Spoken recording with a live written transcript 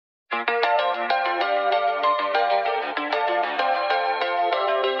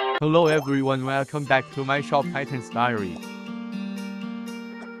Hello everyone, welcome back to my Shop Titans diary.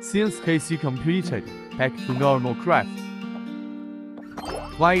 Since KC completed, back to normal craft.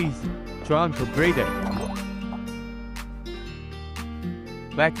 Why is John upgraded?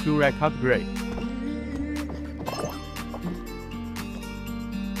 Back to rack upgrade.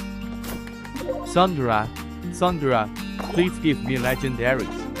 Sandra, please give me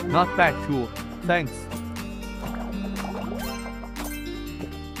legendaries, not back to, thanks.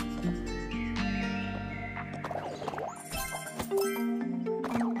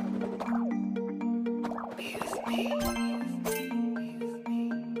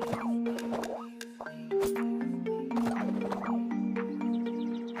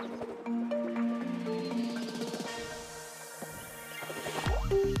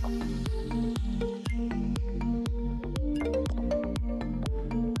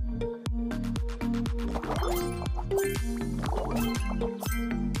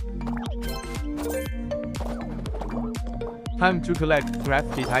 Time to collect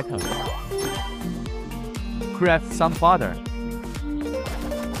crafted items. Craft some fodder.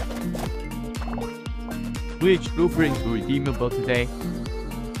 Which blueprint redeemable today?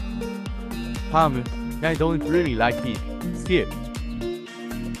 I don't really like it. Skip.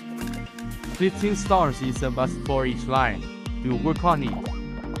 15 stars is a must for each line. Do work on it.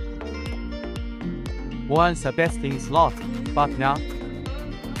 Once a best in slot, but now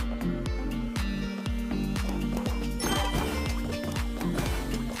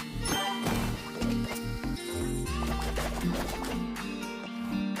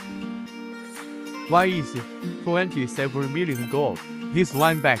why is it 27 million gold? This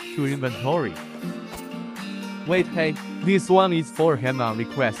one back to inventory. Wait, hey, this one is for Hannah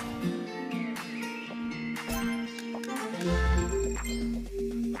request.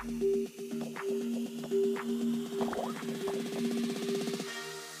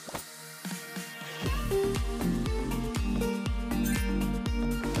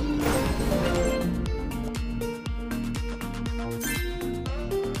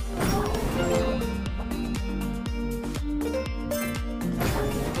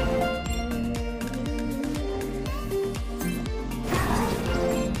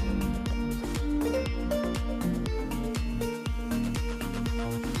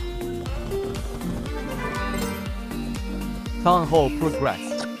 Town Hall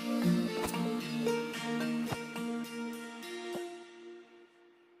progress.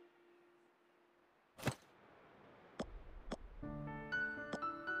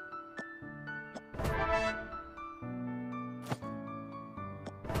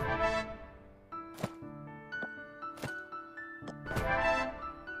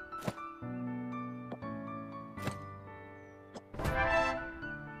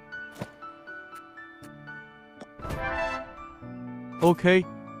 Okay,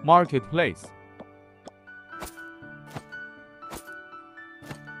 marketplace.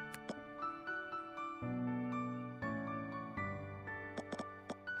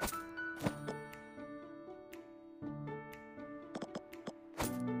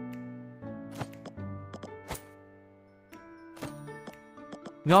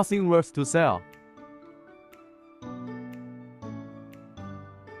 Nothing worth to sell.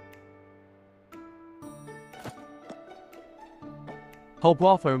 Hope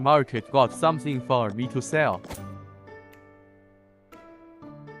offer market got something for me to sell.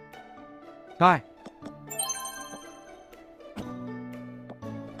 Die.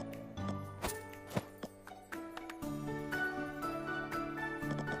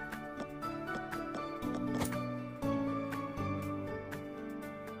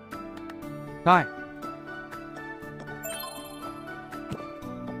 Die.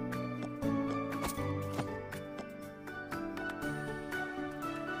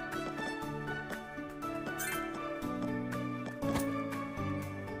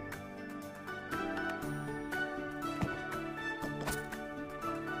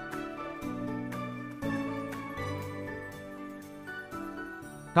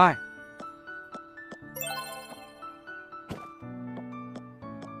 Die.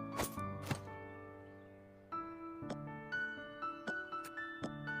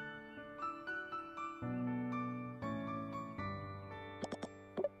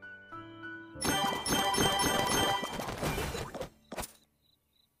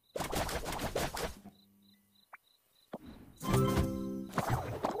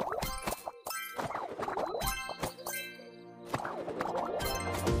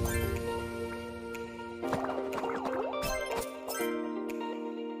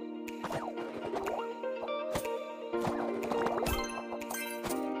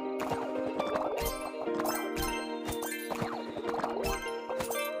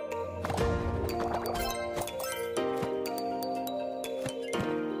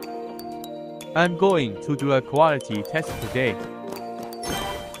 I'm going to do a quality test today.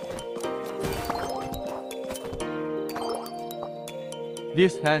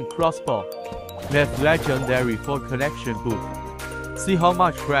 This hand crossbow. That's legendary for collection boot. See how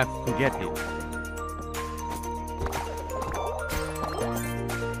much craft to get it.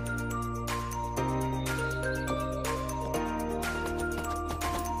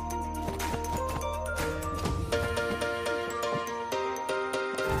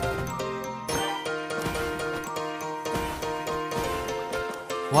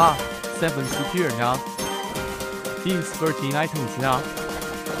 Wow, 7 superior now. Teams 13 items now.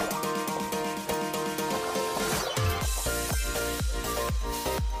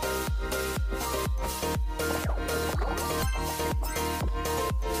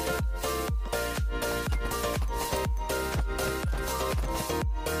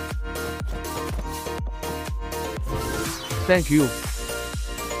 Thank you.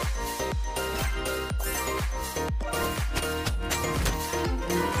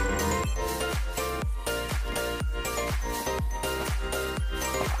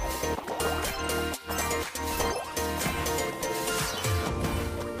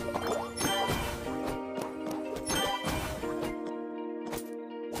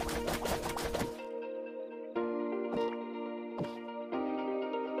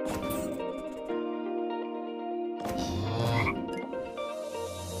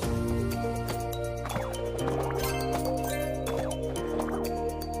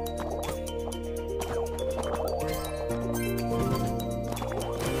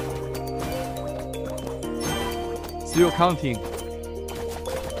 Still counting.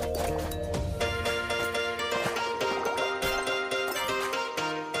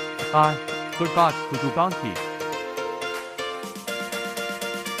 I forgot to do bounty.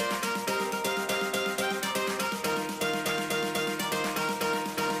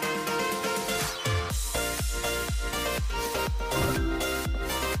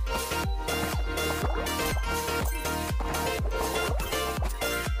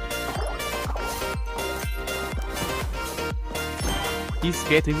 It's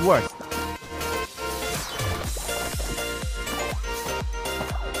getting worse.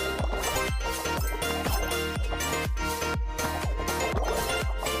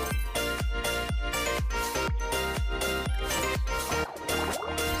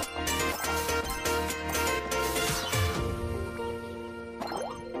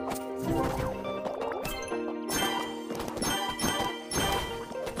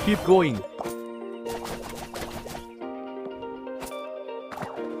 Keep going.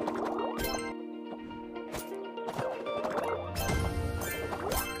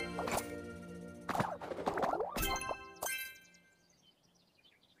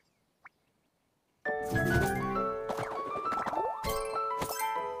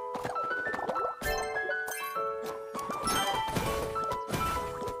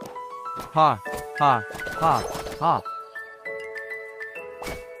 Ha, ha, ha, ha.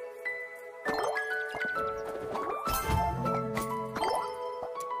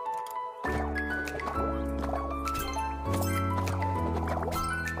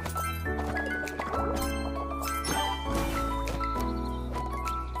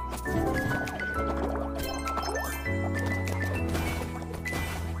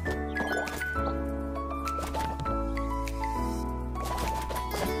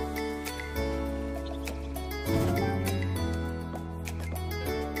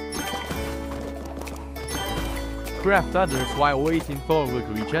 Craft others while waiting for wood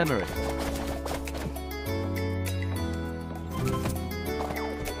to regenerate.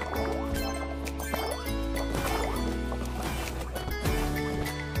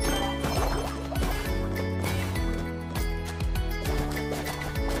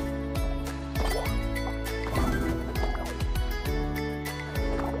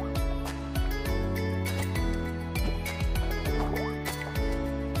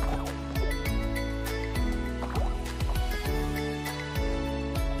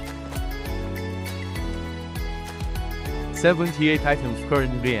 "78 items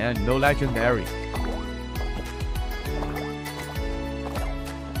currently and no legendary.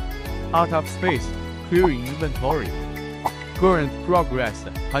 Out of space, clearing inventory. Current progress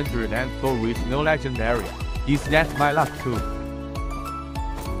 104 with no legendary. Is that my luck too?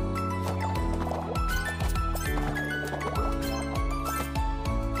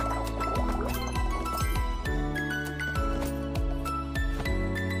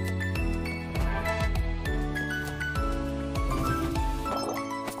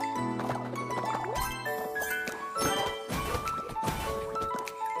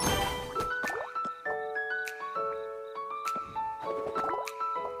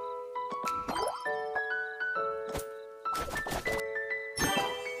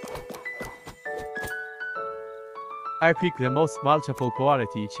 I picked the most multiple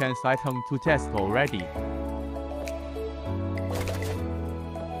quality chance item to test already.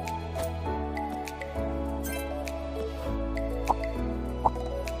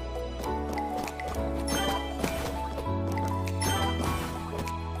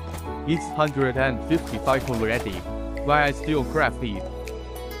 It's 155 already. Why I still craft it?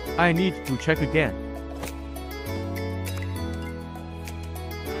 I need to check again.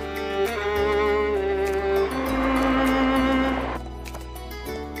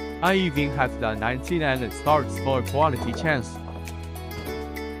 I even have the 99 stars for quality chance.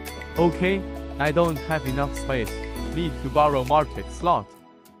 Okay, I don't have enough space. Need to borrow market slot.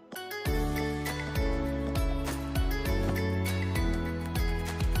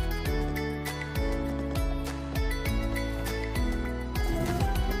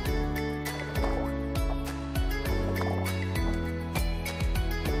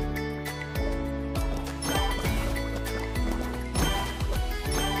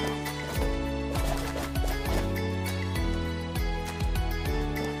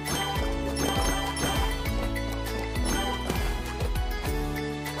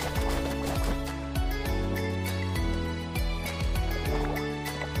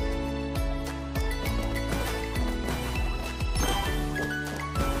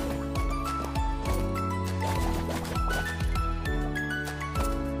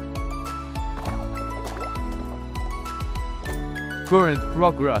 Current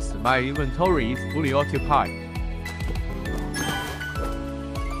progress, my inventory is fully occupied.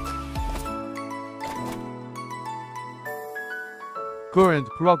 Current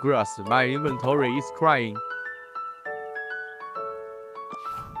progress, my inventory is crying.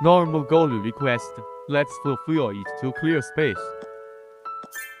 Normal goal request, let's fulfill it to clear space.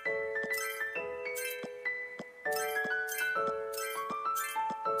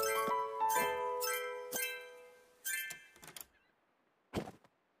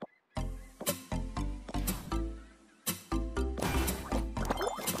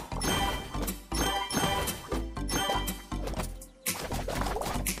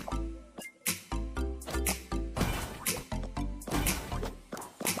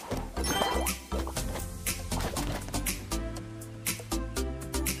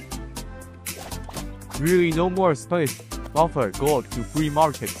 Really no more space. Offer gold to free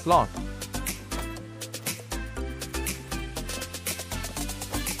market slot.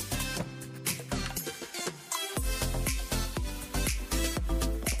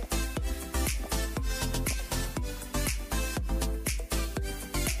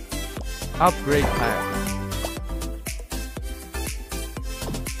 Upgrade pack.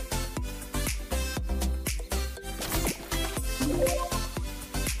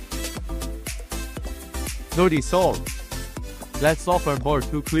 Dirty soul. Let's offer more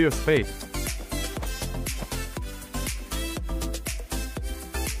to clear space.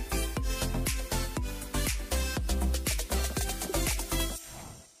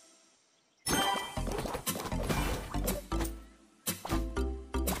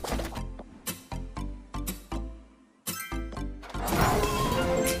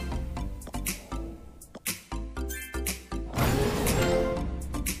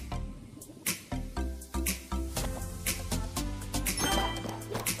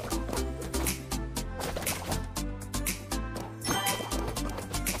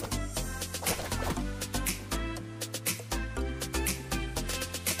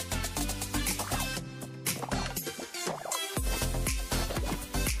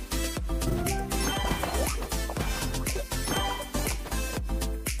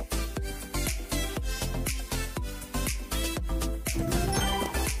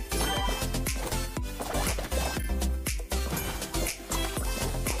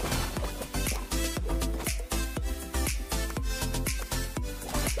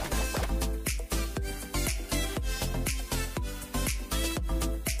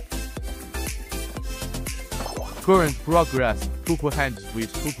 Current progress, Tupu hands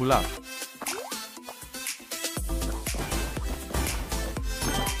with Tupu luck.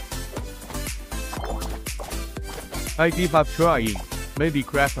 I give up trying. Maybe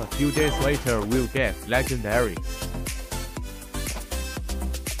craft a few days later we'll get legendary.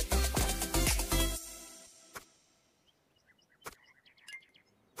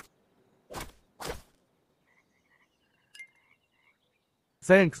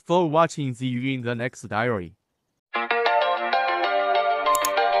 Thanks for watching. See you in the next diary.